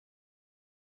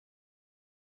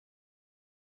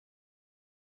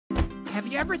Have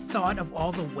you ever thought of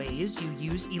all the ways you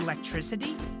use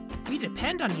electricity? We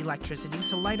depend on electricity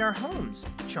to light our homes,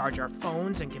 charge our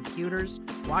phones and computers,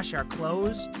 wash our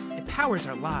clothes. It powers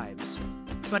our lives.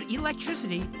 But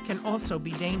electricity can also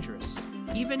be dangerous,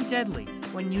 even deadly,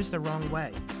 when used the wrong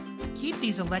way. Keep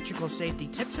these electrical safety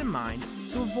tips in mind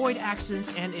to avoid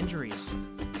accidents and injuries.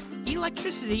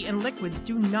 Electricity and liquids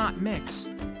do not mix.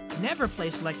 Never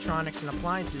place electronics and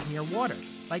appliances near water,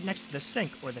 like next to the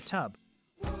sink or the tub.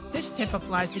 This tip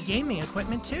applies to gaming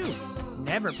equipment too.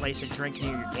 Never place a drink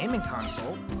near your gaming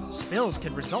console. Spills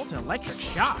could result in electric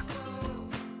shock.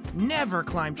 Never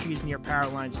climb trees near power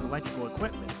lines and electrical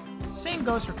equipment. Same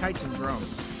goes for kites and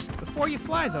drones. Before you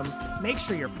fly them, make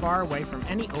sure you're far away from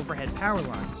any overhead power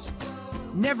lines.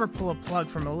 Never pull a plug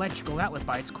from an electrical outlet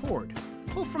by its cord.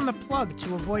 Pull from the plug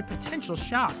to avoid potential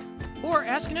shock, or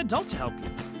ask an adult to help you.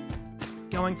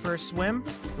 Going for a swim?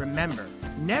 Remember,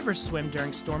 never swim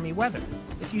during stormy weather.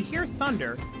 If you hear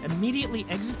thunder, immediately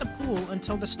exit the pool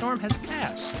until the storm has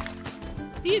passed.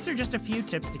 These are just a few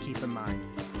tips to keep in mind.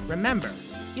 Remember,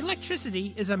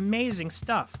 electricity is amazing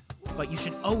stuff, but you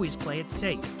should always play it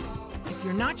safe. If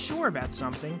you're not sure about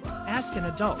something, ask an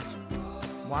adult.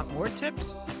 Want more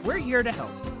tips? We're here to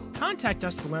help. Contact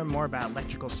us to learn more about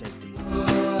electrical safety.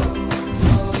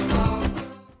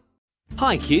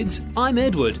 Hi kids, I'm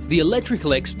Edward, the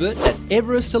electrical expert at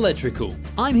Everest Electrical.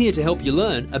 I'm here to help you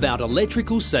learn about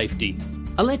electrical safety.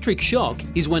 Electric shock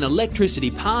is when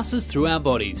electricity passes through our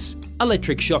bodies.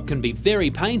 Electric shock can be very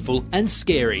painful and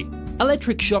scary.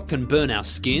 Electric shock can burn our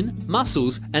skin,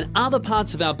 muscles and other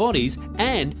parts of our bodies,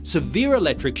 and severe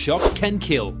electric shock can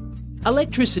kill.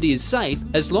 Electricity is safe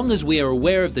as long as we are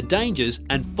aware of the dangers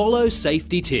and follow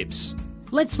safety tips.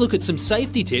 Let's look at some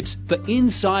safety tips for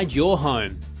inside your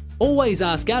home. Always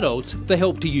ask adults for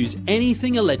help to use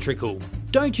anything electrical.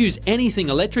 Don't use anything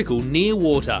electrical near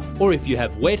water, or if you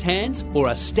have wet hands or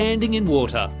are standing in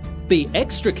water. Be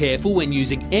extra careful when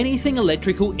using anything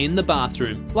electrical in the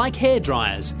bathroom, like hair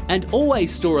dryers, and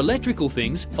always store electrical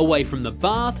things away from the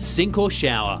bath, sink or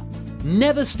shower.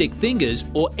 Never stick fingers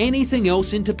or anything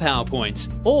else into power points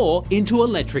or into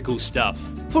electrical stuff.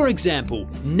 For example,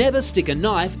 never stick a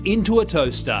knife into a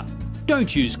toaster.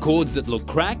 Don't use cords that look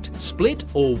cracked, split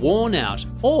or worn out,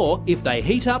 or if they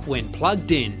heat up when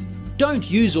plugged in. Don't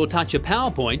use or touch a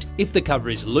power point if the cover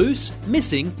is loose,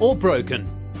 missing or broken.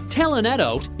 Tell an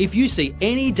adult if you see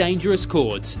any dangerous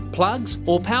cords, plugs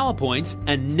or power points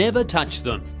and never touch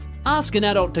them. Ask an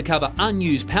adult to cover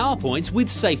unused power points with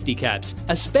safety caps,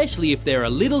 especially if there are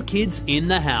little kids in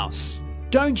the house.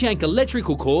 Don't yank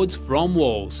electrical cords from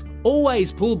walls.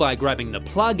 Always pull by grabbing the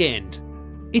plug end.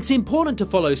 It's important to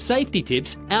follow safety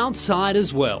tips outside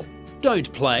as well. Don't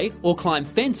play or climb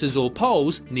fences or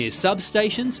poles near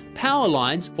substations, power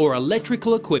lines or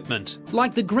electrical equipment,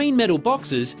 like the green metal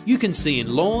boxes you can see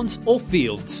in lawns or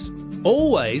fields.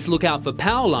 Always look out for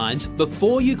power lines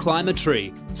before you climb a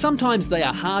tree. Sometimes they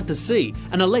are hard to see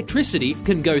and electricity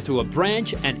can go through a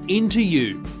branch and into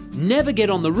you. Never get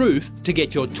on the roof to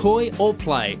get your toy or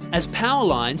play, as power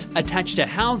lines attach to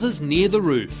houses near the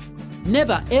roof.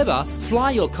 Never ever fly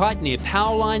your kite near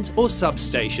power lines or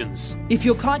substations. If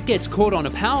your kite gets caught on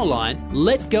a power line,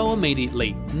 let go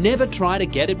immediately. Never try to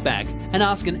get it back and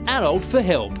ask an adult for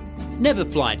help. Never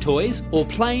fly toys or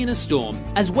play in a storm,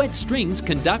 as wet strings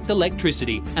conduct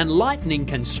electricity and lightning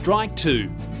can strike too.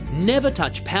 Never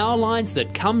touch power lines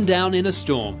that come down in a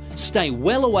storm. Stay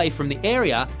well away from the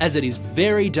area as it is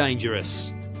very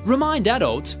dangerous. Remind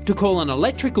adults to call an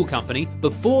electrical company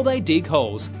before they dig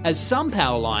holes, as some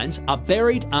power lines are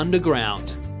buried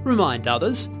underground. Remind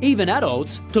others, even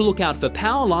adults, to look out for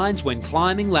power lines when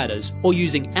climbing ladders or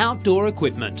using outdoor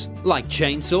equipment, like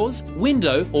chainsaws,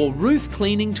 window or roof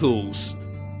cleaning tools.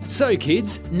 So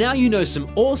kids, now you know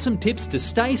some awesome tips to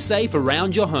stay safe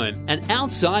around your home and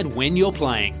outside when you're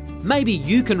playing. Maybe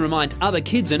you can remind other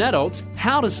kids and adults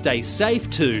how to stay safe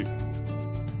too.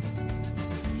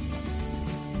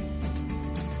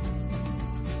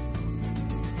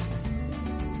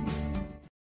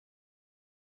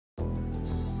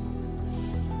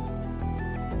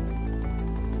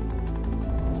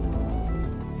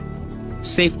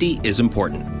 Safety is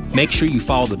important. Make sure you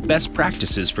follow the best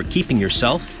practices for keeping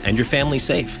yourself and your family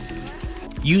safe.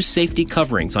 Use safety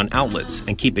coverings on outlets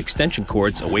and keep extension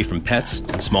cords away from pets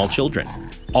and small children.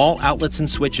 All outlets and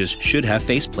switches should have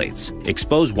faceplates.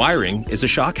 Exposed wiring is a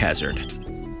shock hazard.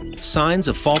 Signs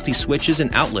of faulty switches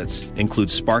and outlets include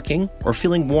sparking or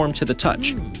feeling warm to the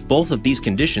touch. Both of these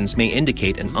conditions may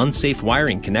indicate an unsafe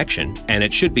wiring connection, and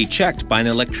it should be checked by an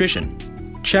electrician.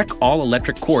 Check all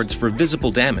electric cords for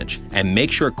visible damage and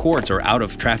make sure cords are out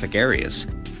of traffic areas.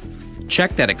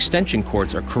 Check that extension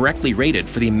cords are correctly rated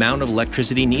for the amount of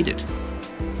electricity needed.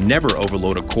 Never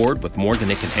overload a cord with more than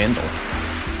it can handle.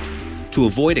 To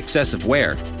avoid excessive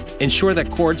wear, ensure that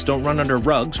cords don't run under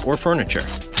rugs or furniture.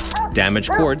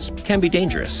 Damaged cords can be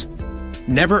dangerous.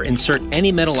 Never insert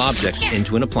any metal objects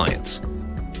into an appliance.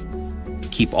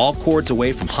 Keep all cords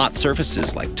away from hot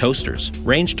surfaces like toasters,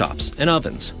 range tops, and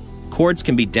ovens. Cords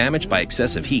can be damaged by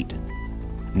excessive heat.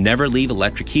 Never leave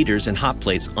electric heaters and hot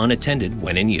plates unattended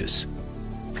when in use.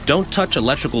 Don't touch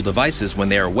electrical devices when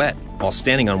they are wet while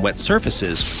standing on wet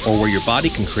surfaces or where your body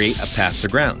can create a path to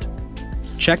ground.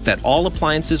 Check that all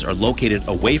appliances are located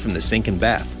away from the sink and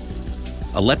bath.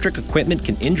 Electric equipment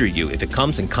can injure you if it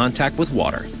comes in contact with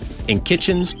water. In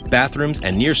kitchens, bathrooms,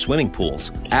 and near swimming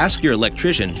pools, ask your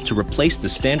electrician to replace the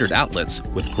standard outlets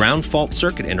with ground fault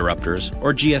circuit interrupters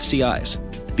or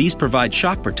GFCIs. These provide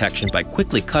shock protection by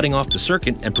quickly cutting off the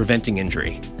circuit and preventing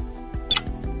injury.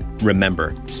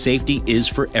 Remember, safety is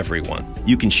for everyone.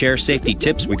 You can share safety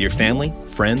tips with your family,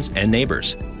 friends, and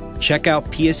neighbors. Check out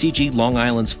PSEG Long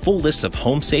Island's full list of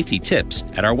home safety tips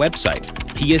at our website,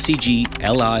 psegLINY.com.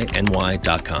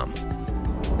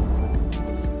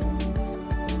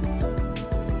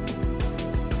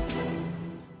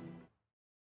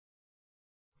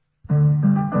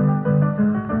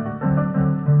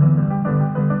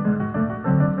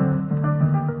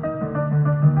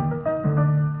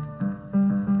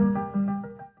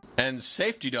 And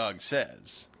Safety Dog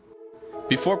says,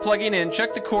 before plugging in,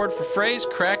 check the cord for frays,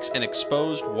 cracks, and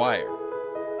exposed wire.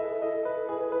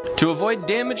 To avoid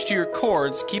damage to your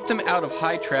cords, keep them out of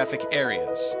high traffic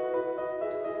areas.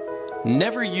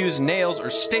 Never use nails or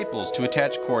staples to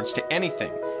attach cords to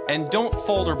anything, and don't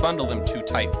fold or bundle them too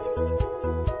tightly.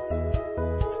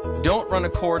 Don't run a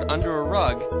cord under a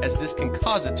rug, as this can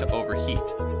cause it to overheat.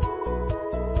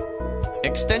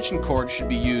 Extension cords should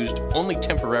be used only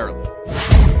temporarily.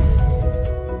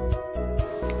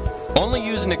 Only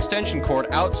use an extension cord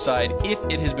outside if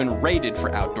it has been rated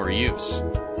for outdoor use.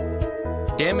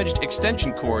 Damaged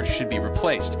extension cords should be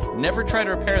replaced. Never try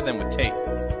to repair them with tape.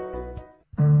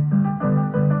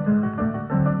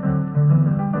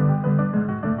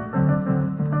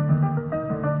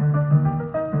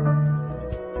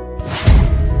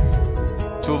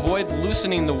 To avoid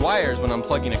loosening the wires when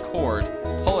unplugging a cord,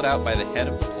 pull it out by the head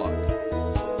of the plug.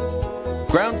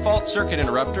 Ground fault circuit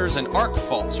interrupters and arc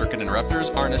fault circuit interrupters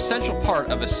are an essential part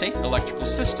of a safe electrical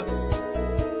system.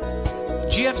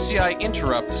 GFCI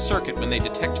interrupt a circuit when they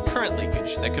detect current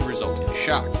leakage that could result in a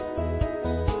shock.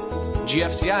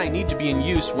 GFCI need to be in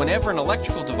use whenever an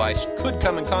electrical device could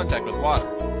come in contact with water,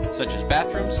 such as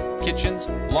bathrooms, kitchens,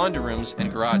 laundry rooms,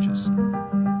 and garages.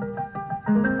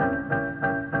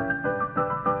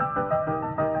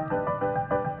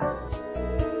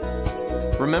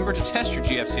 Remember to test your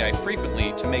GFCI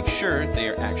frequently to make sure they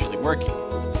are actually working.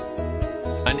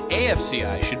 An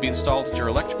AFCI should be installed at your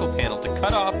electrical panel to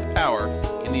cut off the power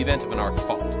in the event of an arc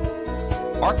fault.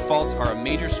 Arc faults are a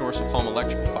major source of home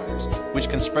electrical fires, which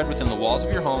can spread within the walls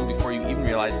of your home before you even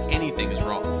realize anything is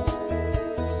wrong.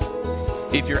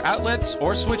 If your outlets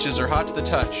or switches are hot to the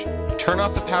touch, turn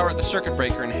off the power at the circuit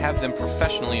breaker and have them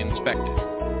professionally inspected.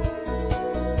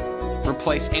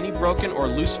 Replace any broken or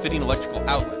loose-fitting electrical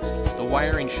outlets. The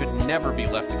wiring should never be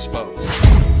left exposed.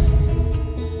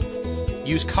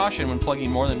 Use caution when plugging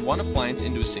more than one appliance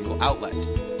into a single outlet.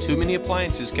 Too many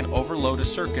appliances can overload a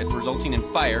circuit, resulting in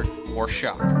fire or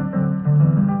shock.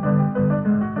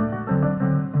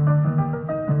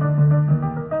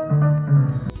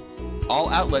 All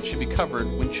outlets should be covered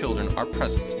when children are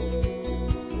present.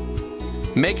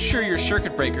 Make sure your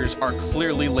circuit breakers are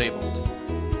clearly labeled.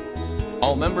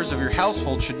 All members of your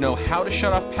household should know how to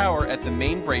shut off power at the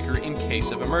main breaker in case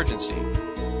of emergency.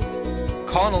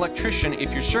 Call an electrician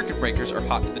if your circuit breakers are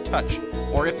hot to the touch,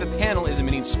 or if the panel is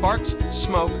emitting sparks,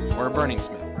 smoke, or a burning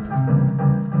smell.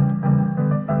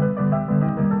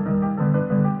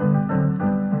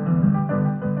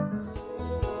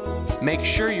 Make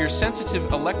sure your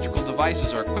sensitive electrical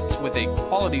devices are equipped with a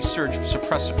quality surge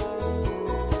suppressor.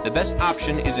 The best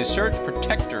option is a surge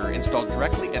protector installed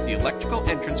directly at the electrical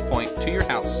entrance point to your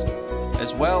house,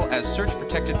 as well as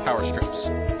surge-protected power strips.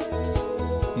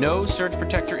 No surge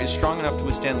protector is strong enough to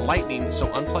withstand lightning, so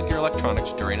unplug your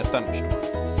electronics during a thunderstorm.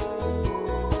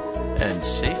 And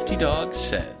Safety Dog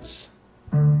says...